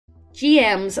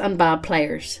GMs and bad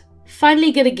players.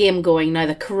 Finally get a game going now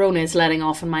that Corona is letting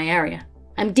off in my area.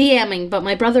 I'm DMing, but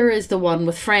my brother is the one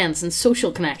with friends and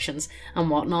social connections and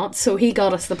whatnot, so he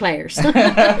got us the players.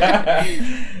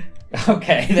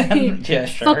 Okay, then. Yeah,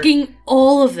 sure. Fucking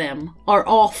all of them are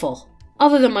awful.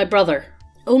 Other than my brother.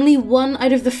 Only 1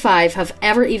 out of the 5 have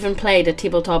ever even played a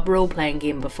tabletop role-playing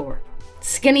game before.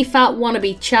 Skinny fat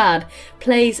wannabe Chad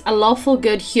plays a lawful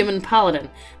good human paladin,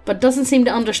 but doesn't seem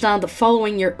to understand that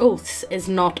following your oaths is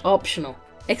not optional.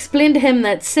 Explain to him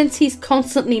that since he's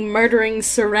constantly murdering,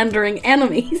 surrendering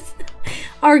enemies,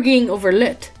 arguing over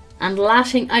loot, and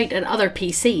lashing out at other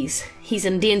PCs, he's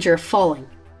in danger of falling.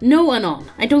 No,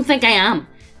 Anon, I don't think I am.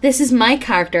 This is my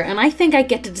character and I think I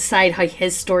get to decide how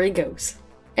his story goes.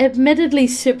 Admittedly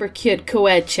super cute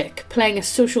co-ed chick, playing a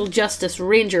social justice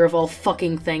ranger of all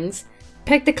fucking things.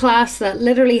 Picked a class that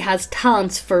literally has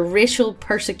talents for racial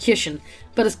persecution,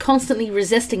 but is constantly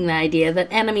resisting the idea that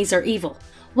enemies are evil.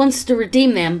 Wants to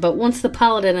redeem them, but wants the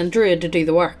paladin and druid to do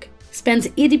the work. Spends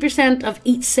 80% of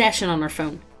each session on her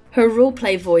phone. Her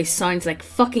roleplay voice sounds like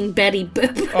fucking Betty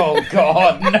Boop. Oh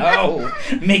god, no!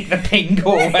 Make the pain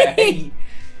go away!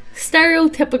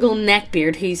 Stereotypical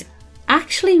neckbeard who's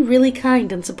actually really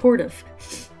kind and supportive.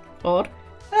 Odd.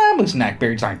 Most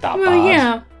neckbeards aren't that Well,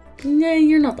 bad. yeah,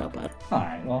 you're not that bad.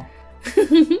 Alright, well.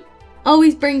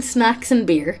 Always brings snacks and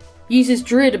beer. Uses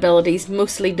druid abilities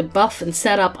mostly to buff and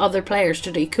set up other players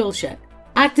to do cool shit.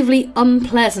 Actively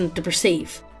unpleasant to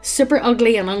perceive. Super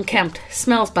ugly and unkempt.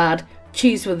 Smells bad.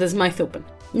 Chews with his mouth open.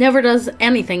 Never does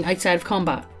anything outside of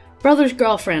combat. Brother's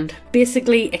girlfriend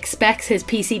basically expects his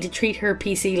PC to treat her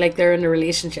PC like they're in a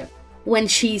relationship. When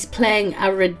she's playing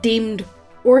a redeemed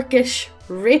orcish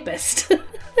rapist.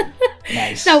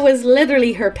 Nice. That was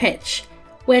literally her pitch.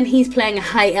 When he's playing a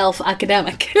high elf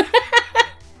academic.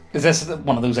 Is this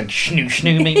one of those like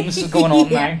schnoo memes going on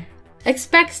now?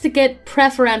 Expects to get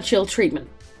preferential treatment.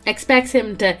 Expects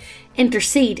him to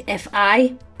intercede if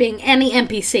I, being any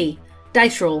NPC,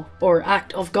 dice roll, or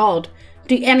act of God,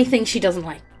 do anything she doesn't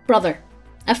like. Brother,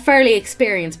 a fairly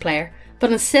experienced player,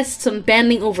 but insists on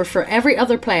bending over for every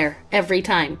other player every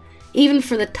time, even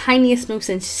for the tiniest, most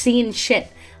insane shit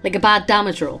like a bad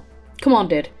damage roll. Come on,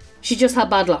 dude. She just had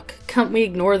bad luck. Can't we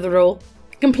ignore the roll?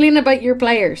 Complain about your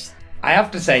players. I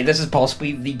have to say, this is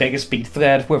possibly the biggest beat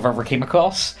thread we've ever came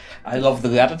across. I love the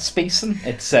Reddit spacing.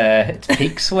 It's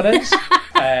peaks, what it is.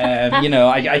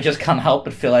 I just can't help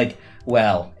but feel like,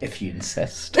 well, if you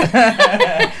insist.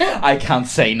 I can't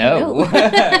say no.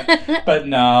 But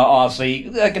no, honestly,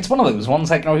 like, it's one of those ones,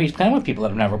 like, he's playing with people that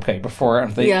have never played before,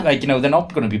 and they, they're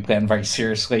not going to be playing very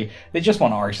seriously. They just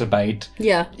want to arse about.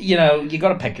 Yeah. You got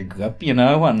to pick a group,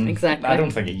 and exactly. I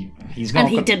don't think he's going to...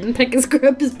 And he didn't pick his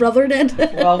group, his brother did.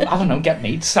 Well, I don't know, get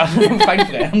mates, I don't know, find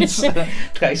friends,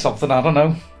 try something, I don't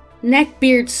know.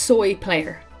 Neckbeard soy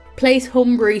player. Plays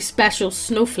homebrew special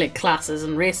snowflake classes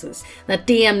and races that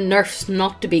DM nerfs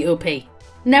not to be OP.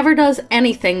 Never does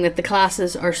anything that the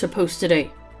classes are supposed to do,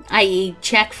 i.e.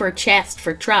 check for a chest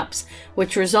for traps,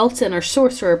 which results in our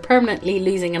sorcerer permanently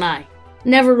losing an eye.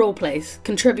 Never roleplays,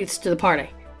 contributes to the party.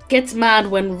 Gets mad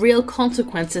when real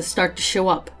consequences start to show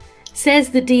up. Says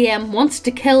the DM wants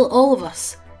to kill all of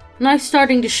us. Now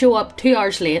starting to show up 2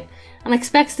 hours late and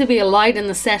expects to be allowed in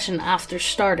the session after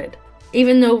started.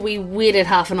 Even though we waited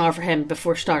half an hour for him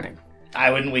before starting.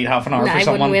 I wouldn't wait half an hour for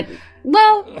someone.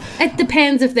 Well, it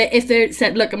depends if they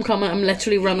said, look, I'm coming, I'm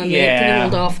literally running late, can you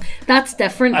hold off? That's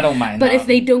different. I don't mind But that. if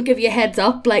they don't give you a heads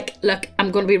up, like, look,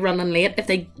 I'm going to be running late, if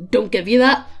they don't give you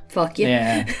that, fuck you.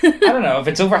 Yeah. I don't know, if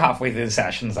it's over halfway through the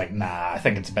session, it's like, nah, I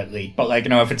think it's a bit late. But, like,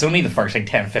 if it's only the first,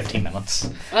 10-15 minutes.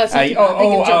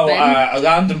 A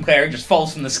random player just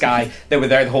falls from the sky. They were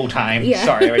there the whole time. Yeah.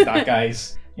 Sorry about that,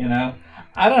 guys.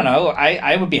 I don't know.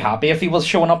 I would be happy if he was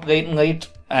showing up late and late.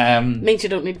 Means you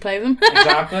don't need to play them.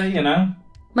 Exactly,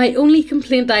 My only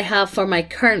complaint I have for my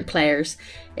current players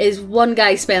is one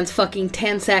guy spends fucking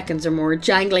 10 seconds or more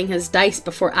jangling his dice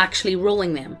before actually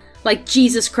rolling them. Like,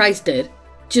 Jesus Christ, dude.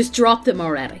 Just drop them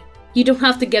already. You don't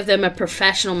have to give them a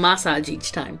professional massage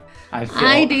each time.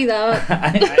 I do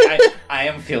that. I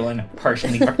am feeling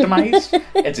personally victimised.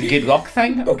 It's a good luck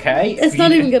thing, okay? It's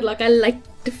not even good luck. I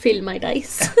like to feel my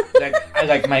dice. I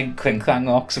like my clink clang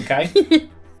locks, okay?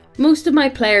 Most of my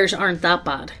players aren't that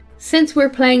bad. Since we're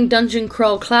playing Dungeon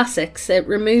Crawl Classics, it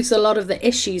removes a lot of the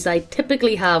issues I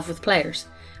typically have with players.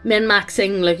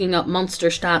 Min-maxing, looking up monster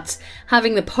stats,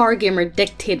 having the power gamer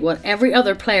dictate what every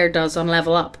other player does on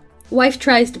level up. Wife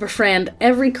tries to befriend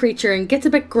every creature and gets a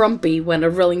bit grumpy when a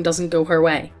rolling doesn't go her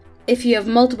way. If you have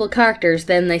multiple characters,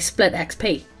 then they split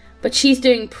XP. But she's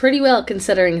doing pretty well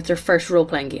considering it's her first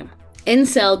role-playing game.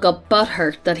 Incel got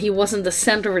butthurt that he wasn't the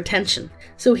centre of attention,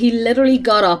 So he literally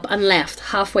got up and left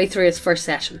halfway through his first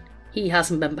session. He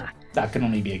hasn't been back. That can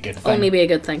only be a good thing. Only be a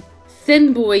good thing.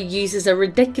 Thin Boy uses a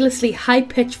ridiculously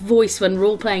high-pitched voice when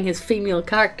role-playing his female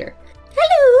character.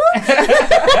 Hello!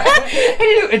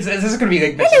 Hello! Is this going to be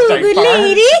like Mrs. Hello, good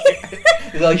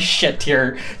lady! Like shit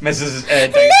here, Mrs.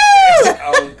 Hello!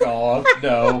 Oh god,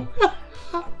 no.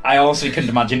 I honestly couldn't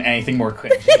imagine anything more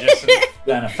cringe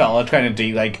than a fella trying to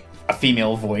do like a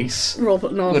female voice.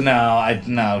 Robert, no.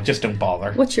 No, just don't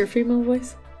bother. What's your female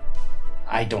voice?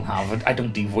 I don't have it. I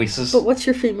don't do voices. But what's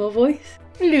your female voice?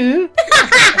 Hello.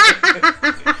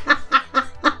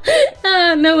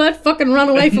 No, I'd fucking run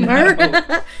away from No.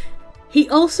 her. He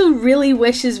also really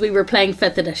wishes we were playing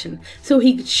 5th edition, so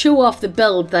he could show off the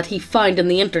build that he found on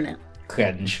the internet.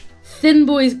 Cringe. Thin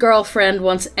Boy's girlfriend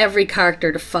wants every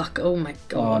character to fuck. Oh my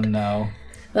god. Oh no.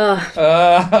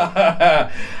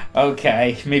 Ugh.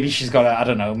 Okay, maybe she's got a, I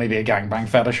don't know, maybe a gangbang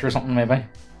fetish or something, maybe.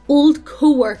 Old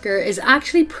Co-worker is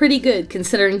actually pretty good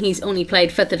considering he's only played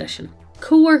 5th edition.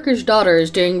 Co-worker's daughter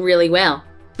is doing really well,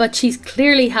 but she's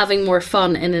clearly having more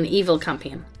fun in an evil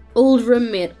campaign. Old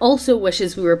roommate also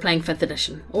wishes we were playing 5th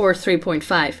edition, or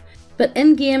 3.5, but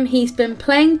in-game he's been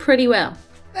playing pretty well.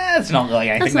 It's not really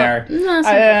anything there. No,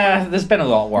 there's been a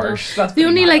lot worse. no. That's The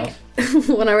only, mild.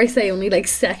 whenever I say only,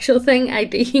 sexual thing I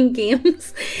do in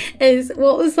games is,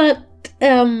 what was that,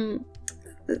 the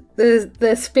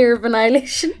Spear of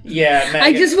Annihilation? Yeah, Megan.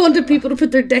 I just wanted people to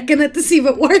put their dick in it to see if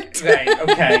it worked. Right,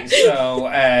 okay, so,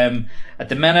 at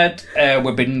the minute,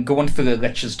 we've been going through the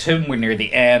Lich's Tomb, we're near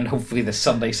the end, hopefully this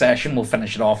Sunday session, we'll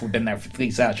finish it off, we've been there for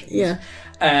 3 sessions. Yeah.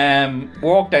 We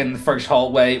walked down the first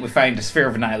hallway, we found a Sphere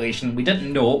of Annihilation, we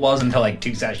didn't know it was until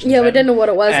 2 sessions Yeah, we in. didn't know what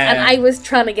it was, and I was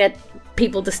trying to get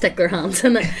people to stick their hands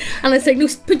in it, and it's like, no,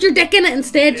 put your dick in it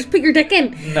instead, just put your dick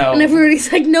in. No. And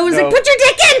everybody's like, no, it's No. like, put your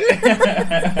dick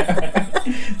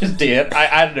in! Just do it.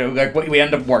 I don't know, we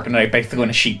end up working out by throwing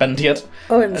a sheep into it.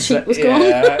 Oh, and the sheep was gone.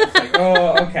 Yeah, it's like,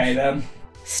 oh, okay then.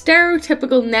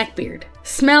 Stereotypical neckbeard.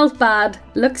 Smells bad,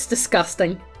 looks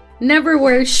disgusting, never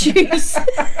wears shoes.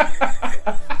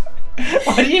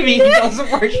 What do you mean he doesn't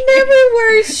wear shoes? Never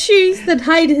wears shoes that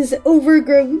hide his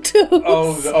overgrown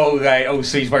toes. Oh, right. Oh,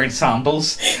 so he's wearing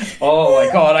sandals. Oh my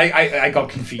god, I got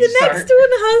confused The next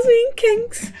one has me in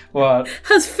kinks. What?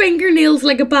 Has fingernails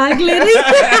like a bag lady.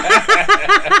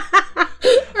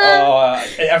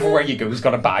 Everywhere you go, he's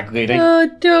got a bag lady. Oh,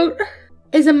 don't.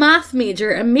 Is a math major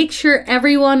and makes sure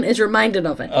everyone is reminded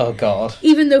of it. Oh god.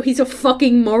 Even though he's a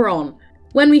fucking moron.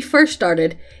 When we first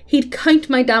started, he'd count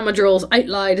my damage rolls out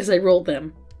loud as I rolled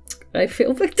them. I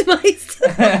feel victimized.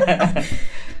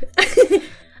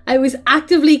 I was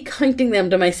actively counting them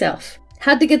to myself.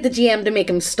 Had to get the GM to make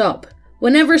him stop.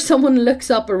 Whenever someone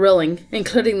looks up a rolling,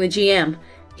 including the GM,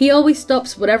 he always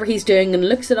stops whatever he's doing and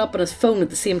looks it up on his phone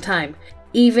at the same time,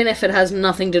 even if it has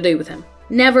nothing to do with him.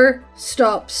 Never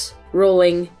stops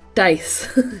rolling dice.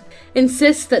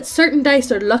 Insists that certain dice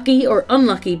are lucky or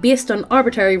unlucky based on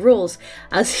arbitrary rolls,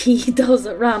 as he does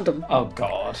at random. Oh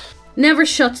god. Never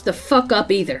shuts the fuck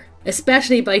up either,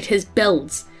 especially about his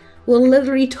builds. Will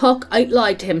literally talk out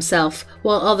loud to himself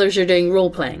while others are doing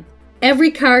role-playing.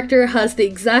 Every character has the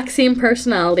exact same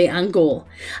personality and goal.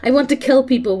 I want to kill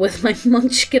people with my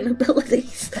munchkin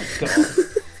abilities. God.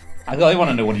 I really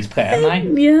want to know what he's playing now.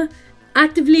 Yeah.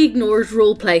 Actively ignores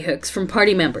roleplay hooks from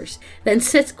party members, then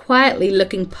sits quietly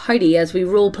looking pouty as we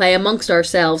roleplay amongst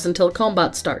ourselves until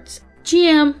combat starts.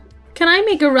 GM, can I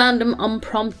make a random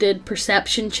unprompted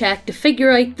perception check to figure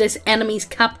out this enemy's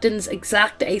captain's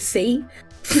exact AC?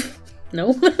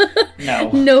 No.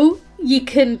 No. No, you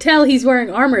can tell he's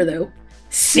wearing armour though.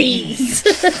 C's.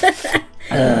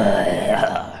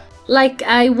 Like,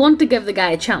 I want to give the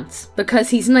guy a chance, because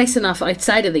he's nice enough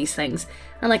outside of these things,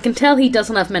 and I can tell he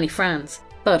doesn't have many friends.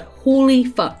 But holy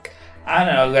fuck. I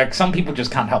don't know, some people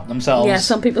just can't help themselves. Yeah,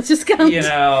 some people just can't. You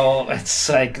know, it's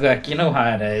like, you know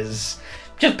how it is.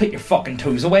 Just put your fucking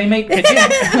toes away, mate, could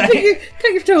you?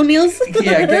 Cut your toenails.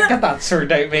 Yeah, get that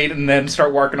sorted out, mate, and then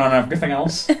start working on everything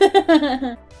else.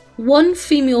 One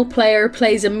female player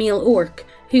plays a male orc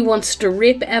who wants to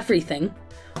rape everything.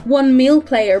 One male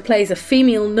player plays a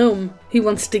female gnome who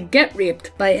wants to get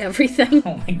raped by everything.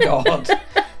 Oh my god.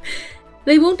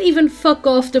 They won't even fuck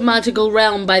off the magical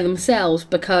realm by themselves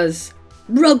because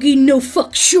ruggy no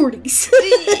fuck shorties.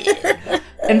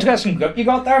 Interesting group you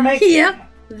got there, mate. Yeah.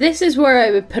 This is where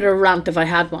I would put a rant if I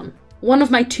had one. One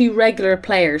of my 2 regular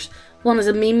players, one is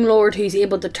a meme lord who's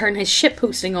able to turn his ship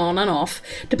hosting on and off,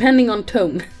 depending on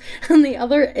tone, and the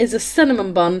other is a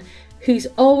cinnamon bun who's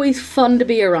always fun to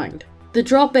be around. The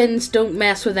drop-ins don't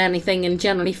mess with anything and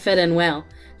generally fit in well.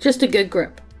 Just a good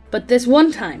grip. But this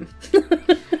one time...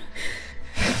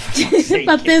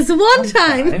 But this one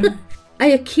time, I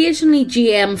occasionally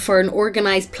GM for an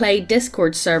organised play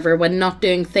Discord server when not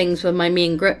doing things with my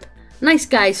main group. Nice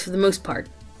guys for the most part.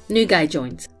 New guy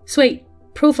joins. Sweet.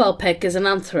 Profile pic is an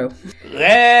anthro.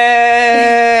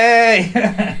 Hey!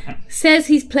 Says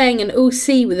he's playing an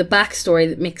OC with a backstory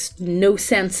that makes no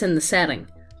sense in the setting.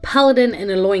 Paladin in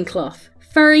a loincloth.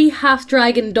 Furry,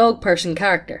 half-dragon, dog person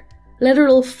character.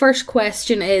 Literal first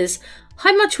question is,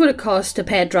 how much would it cost to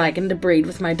pay a dragon to breed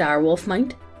with my direwolf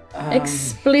mount?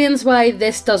 Explains why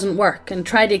this doesn't work and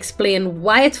try to explain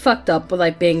why it's fucked up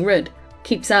without being rude.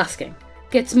 Keeps asking.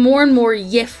 Gets more and more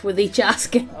yiff with each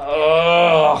asking.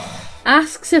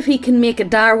 Asks if he can make a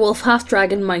direwolf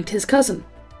half-dragon mount his cousin.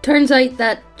 Turns out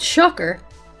that, shocker,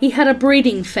 he had a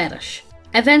breeding fetish.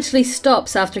 Eventually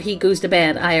stops after he goes to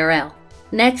bed IRL.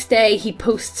 Next day he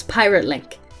posts Pirate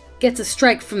Link. Gets a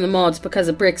strike from the mods because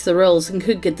it breaks the rules and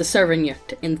could get the server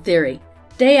nuked, in theory.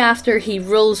 Day after he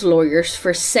rules lawyers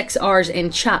for 6 hours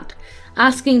in chat,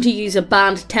 asking to use a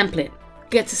banned template.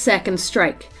 Gets a second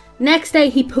strike. Next day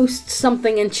he posts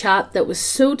something in chat that was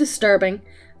so disturbing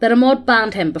that a mod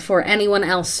banned him before anyone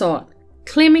else saw it,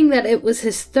 claiming that it was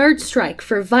his third strike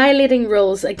for violating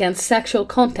rules against sexual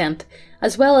content,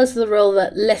 as well as the rule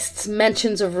that lists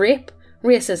mentions of rape,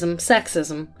 racism,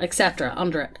 sexism, etc.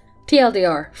 under it.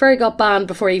 TLDR, Furry got banned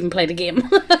before he even played a game.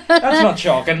 That's not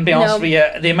shocking, to be honest with you.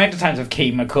 The amount of times I've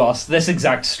came across this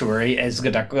exact story is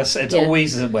ridiculous. It's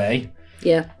always the way.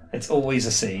 Yeah. It's always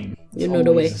the same. You know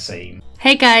the way. The same.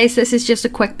 Hey guys, this is just a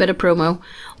quick bit of promo.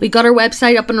 We got our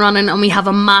website up and running and we have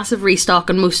a massive restock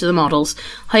on most of the models.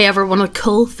 However, one of the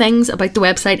cool things about the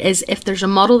website is if there's a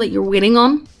model that you're waiting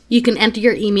on, you can enter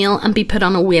your email and be put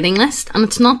on a waiting list. And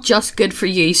it's not just good for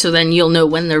you, so then you'll know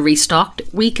when they're restocked.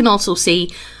 We can also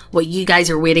see what you guys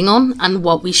are waiting on and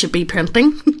what we should be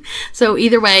printing. So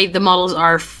either way, the models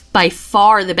are by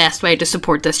far the best way to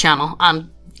support this channel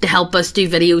and to help us do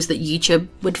videos that YouTube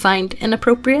would find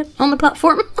inappropriate on the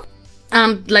platform.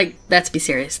 And, like, let's be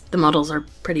serious, the models are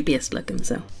pretty based looking,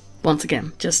 so once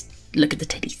again, just look at the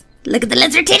titties. Look at the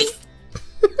lizard titties!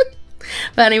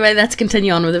 But anyway, let's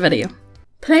continue on with the video.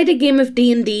 Played a game of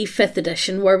D&D 5th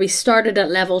edition where we started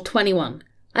at level 21.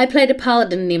 I played a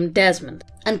paladin named Desmond,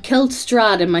 and killed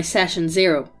Strahd in my session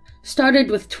 0.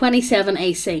 Started with 27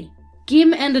 AC.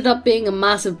 Game ended up being a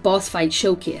massive boss fight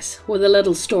showcase, with a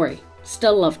little story.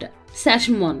 Still loved it.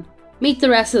 Session 1. Meet the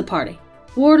rest of the party.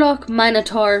 Warlock,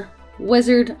 Minotaur,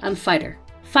 Wizard and Fighter.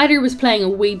 Fighter was playing a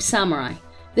weeb samurai.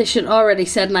 This should already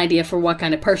set an idea for what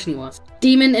kind of person he was.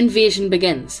 Demon invasion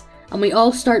begins, and we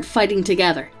all start fighting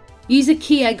together. Use a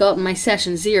key I got in my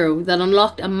session 0 that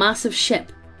unlocked a massive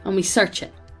ship, and we search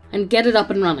it, and get it up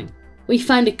and running. We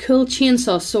find a cool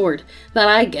chainsaw sword that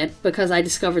I get because I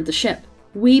discovered the ship.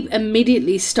 Weeb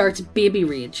immediately starts baby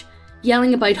rage,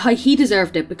 yelling about how he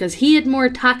deserved it because he had more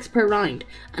attacks per round,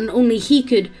 and only he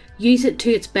could use it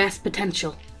to its best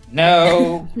potential.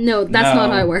 No. No, that's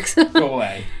not how it works. Go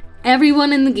away.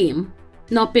 Everyone in the game,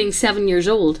 not being 7 years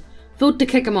old, vote to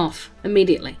kick him off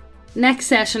immediately. Next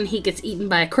session, he gets eaten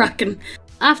by a kraken.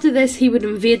 After this, he would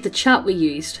invade the chat we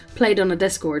used, played on a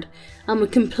Discord, and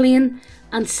would complain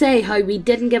and say how we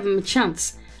didn't give him a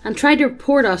chance, and try to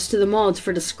report us to the mods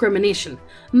for discrimination.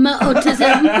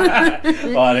 Autism.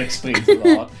 Oh, that explains a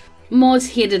lot.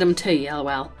 Mods hated him too,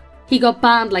 lol. He got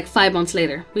banned like 5 months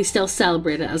later. We still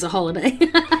celebrate it as a holiday.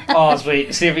 Oh,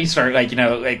 sweet. See if we start, like, you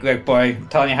know, like, look, boy, I'm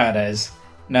telling you how it is.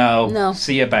 No.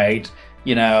 See you about,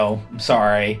 you know, I'm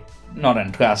sorry, not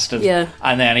interested. Yeah.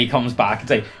 And then he comes back and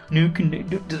say, no,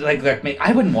 like me.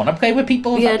 I wouldn't want to play with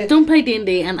people. Yeah, don't play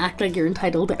D&D and act like you're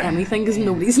entitled to anything, because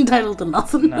nobody's entitled to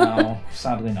nothing. No,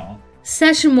 sadly not.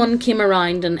 Session 1 came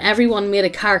around and everyone made a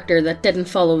character that didn't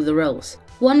follow the rules.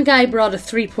 One guy brought a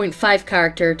 3.5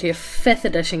 character to a 5th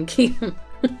edition game.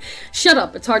 Shut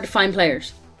up, it's hard to find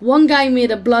players. One guy made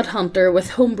a blood hunter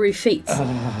with homebrew feats.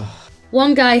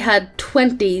 One guy had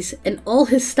 20s in all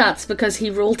his stats because he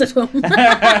rolled at home.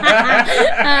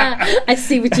 I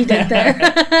see what you did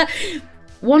there.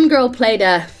 One girl played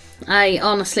I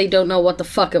honestly don't know what the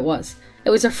fuck it was.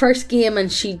 It was her first game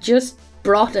and she just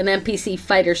brought an NPC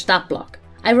fighter stat block.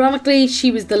 Ironically, she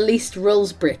was the least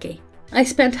rules breaky. I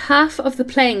spent half of the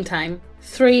playing time,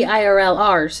 3 IRL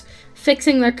hours,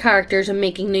 fixing their characters and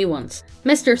making new ones.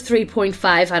 Mr.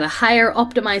 3.5 had a higher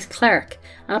optimized cleric,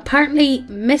 and apparently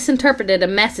misinterpreted a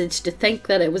message to think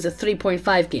that it was a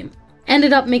 3.5 game.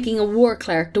 Ended up making a war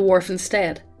cleric dwarf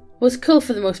instead. Was cool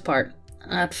for the most part.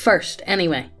 At first,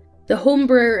 anyway. The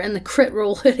homebrewer in the crit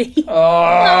roll hoodie.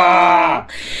 Oh!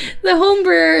 The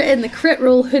homebrewer in the crit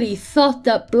roll hoodie thought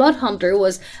that Blood Hunter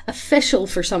was official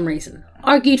for some reason.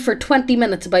 Argued for 20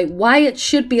 minutes about why it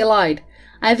should be allowed,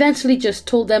 I eventually just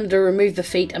told them to remove the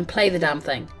feat and play the damn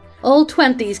thing. All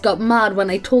 20s got mad when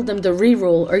I told them to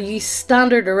reroll or use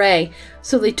standard array,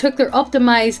 so they took their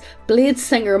optimised Blade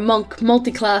Singer Monk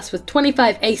multiclass with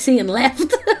 25 AC and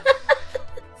left.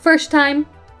 First time,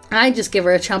 I just give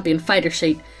her a champion fighter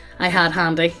sheet I had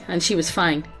handy, and she was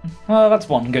fine. Well, that's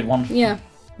one good one. Yeah.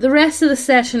 The rest of the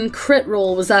session, Crit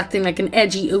Roll was acting like an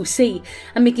edgy OC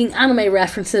and making anime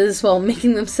references while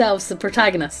making themselves the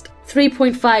protagonist.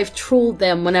 3.5 trolled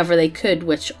them whenever they could,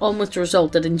 which almost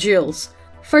resulted in duels.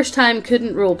 First time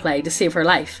couldn't roleplay to save her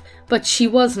life, but she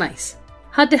was nice.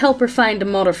 Had to help her find the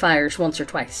modifiers once or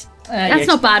twice. That's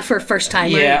not bad for a first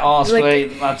timer. Yeah, honestly,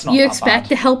 that's not You that expect bad.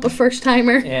 to help a first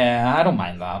timer? Yeah, I don't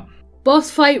mind that.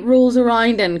 Boss fight rolls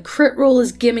around and Crit Roll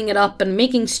is gimming it up and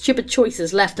making stupid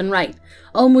choices left and right,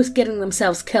 almost getting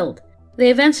themselves killed. They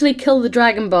eventually kill the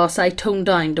dragon boss I toned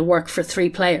down to work for 3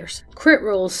 players. Crit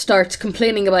Roll starts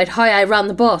complaining about how I ran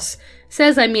the boss,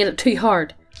 says I made it too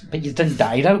hard. But you didn't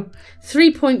die though.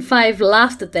 3.5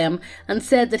 laughed at them and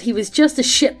said that he was just a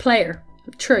shit player.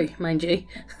 True, mind you.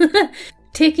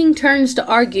 Taking turns to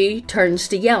argue turns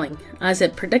to yelling, as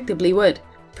it predictably would.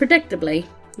 Predictably,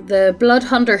 the blood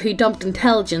hunter who dumped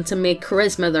intelligence and made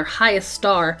charisma their highest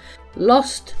star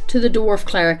lost to the dwarf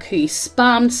cleric who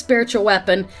spammed spiritual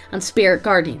weapon and spirit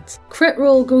guardians. Crit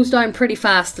Roll goes down pretty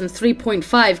fast and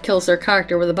 3.5 kills their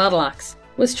character with a battle axe.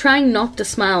 Was trying not to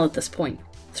smile at this point.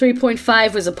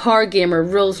 3.5 was a power gamer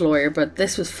rules lawyer, but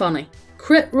this was funny.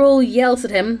 Crit Roll yells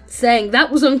at him, saying that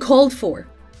was uncalled for.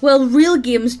 Well, real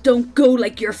games don't go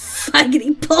like your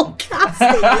faggoty podcast.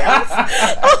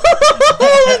 Oh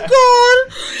my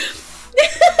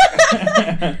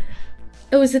god!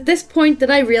 It was at this point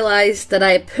that I realised that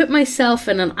I had put myself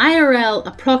in an IRL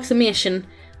approximation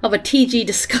of a TG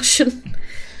discussion.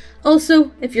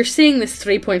 Also, if you're seeing this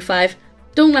 3.5,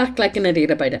 don't act like an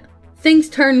idiot about it. Things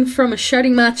turn from a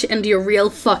shouting match into a real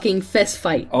fucking fist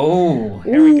fight. Oh,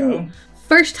 here we go.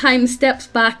 First time steps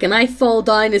back and I fall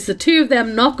down as the two of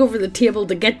them knock over the table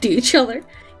to get to each other.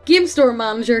 Game store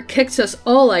manager kicks us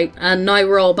all out and now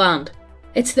we're all banned.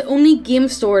 It's the only game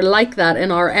store like that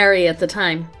in our area at the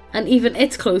time, and even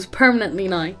it's closed permanently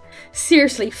now.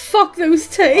 Seriously, fuck those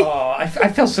two. Oh, I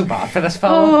feel so bad for this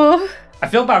fella. Oh. I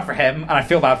feel bad for him, and I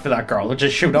feel bad for that girl who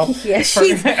just showed up. Yeah,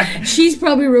 she's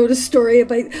probably wrote a story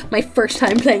about my first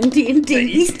time playing D&D.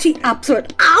 These two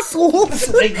absolute assholes.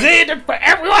 They did it for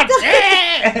everyone.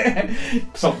 Yeah!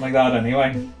 Something like that,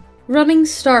 anyway. Running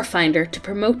Starfinder to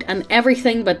promote an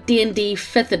everything but D&D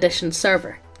 5th edition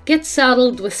server. Get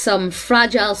saddled with some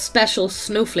fragile special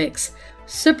snowflakes,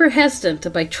 super hesitant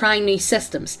about trying new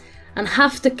systems, and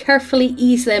have to carefully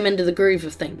ease them into the groove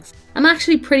of things. I'm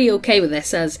actually pretty okay with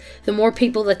this, as the more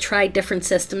people that try different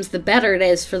systems, the better it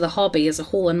is for the hobby as a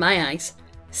whole in my eyes.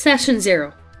 Session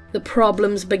 0. The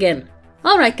problems begin.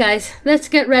 Alright guys, let's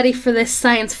get ready for this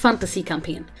science fantasy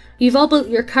campaign. You've all built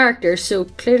your characters, so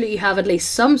clearly you have at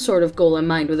least some sort of goal in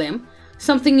mind with them.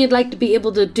 Something you'd like to be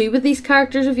able to do with these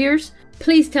characters of yours?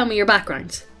 Please tell me your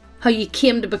backgrounds. How you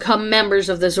came to become members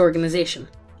of this organisation.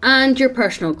 And your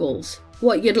personal goals.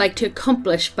 What you'd like to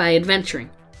accomplish by adventuring.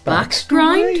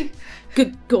 Background?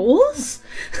 Good goals?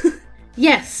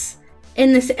 Yes.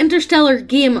 In this interstellar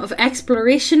game of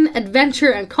exploration, adventure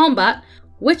and combat,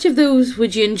 which of those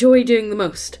would you enjoy doing the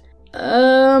most?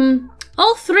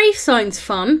 All 3 sounds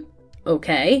fun.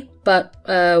 Okay, but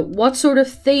what sort of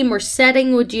theme or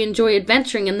setting would you enjoy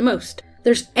adventuring in the most?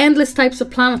 There's endless types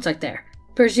of planets out there.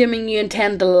 Presuming you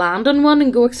intend to land on one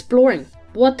and go exploring.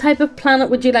 What type of planet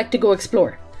would you like to go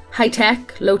explore?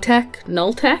 High-tech, low-tech,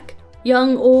 null-tech?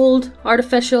 Young, old,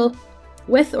 artificial?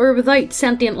 With or without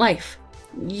sentient life?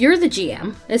 You're the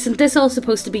GM. Isn't this all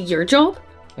supposed to be your job?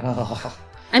 Oh.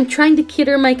 I'm trying to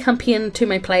cater my campaign to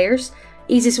my players.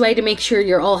 Easiest way to make sure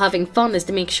you're all having fun is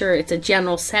to make sure it's a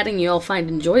general setting you all find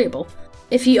enjoyable.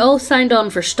 If you all signed on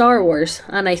for Star Wars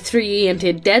and I threw you into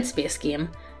a Dead Space game,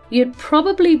 you'd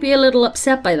probably be a little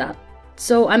upset by that.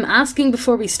 So I'm asking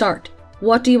before we start,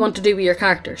 what do you want to do with your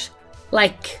characters?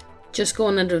 Like, just go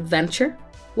on an adventure?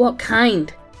 What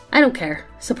kind? I don't care.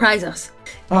 Surprise us.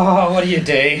 Oh, what do you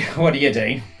do? What do you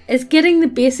do? Is getting the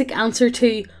basic answer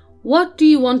to, what do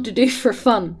you want to do for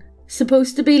fun?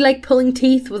 Supposed to be like pulling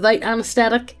teeth without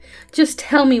anaesthetic? Just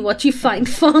tell me what you find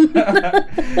fun.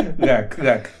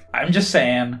 Look, I'm just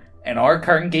saying, in our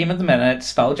current game at the minute,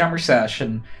 Spelljammer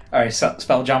session, or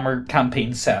Spelljammer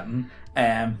campaign setting,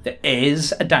 there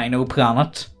is a dino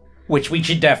planet, which we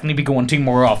should definitely be going to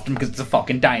more often because it's a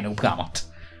fucking dino planet.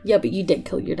 Yeah, but you did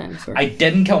kill your dinosaur. I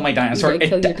didn't kill my dinosaur. You did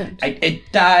kill your dinosaur.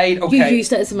 It died, okay. You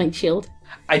used it as a big shield.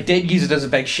 I did use it as a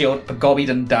big shield, but Gobby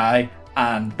didn't die,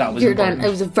 and that was important. It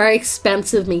was a very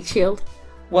expensive meat shield.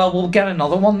 Well, we'll get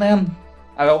another one then.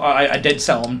 I did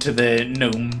sell them to the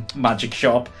gnome magic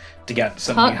shop to get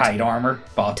some new hide armor,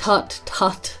 but...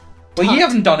 Tut. Well, you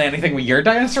haven't done anything with your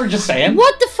dinosaur, just saying.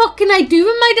 What the fuck can I do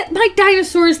with my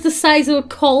dinosaur is the size of a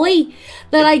collie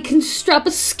that I can strap a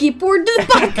skateboard to the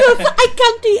back of. I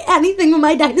can't do anything with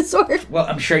my dinosaur. Well,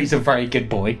 I'm sure he's a very good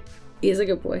boy. He is a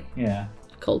good boy. Yeah.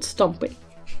 Called Stumpy.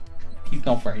 He's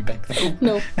not very big, though.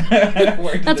 No.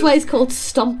 That's why he's called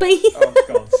Stumpy. Oh,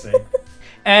 God's sake.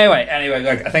 Anyway,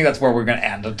 look, I think that's where we're going to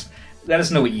end it. Let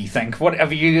us know what you think. What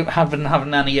have you been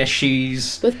having any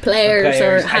issues with players?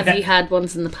 Or have you had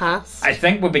ones in the past? I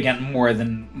think we've been getting more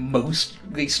than most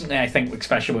recently. I think,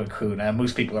 especially with Corona,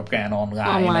 most people are playing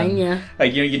online. Yeah.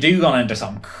 Like you do run into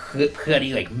some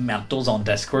pretty like mentals on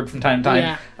Discord from time to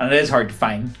time, and it is hard to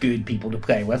find good people to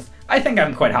play with. I think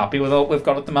I'm quite happy with what we've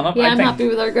got at the minute. Yeah, I'm happy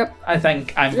with our group. I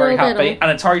think I'm very happy, and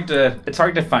it's hard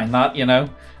to find that,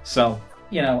 So.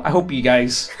 I hope you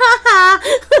guys. We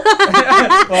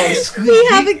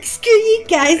have you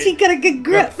guys. You got a good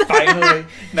grip. Finally,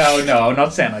 no, I'm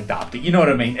not saying like that, but you know what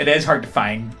I mean. It is hard to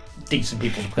find decent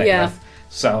people to play with.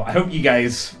 So I hope you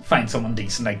guys find someone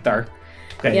decent out there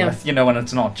to play with. And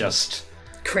it's not just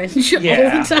cringe all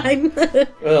the time.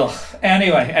 Ugh.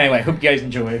 Anyway, hope you guys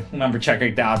enjoy. Remember, check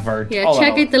out the advert. Yeah,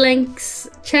 check out the links,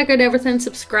 check out everything,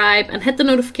 subscribe, and hit the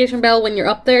notification bell when you're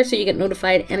up there so you get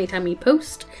notified anytime we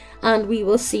post. And we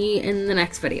will see you in the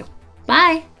next video.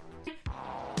 Bye!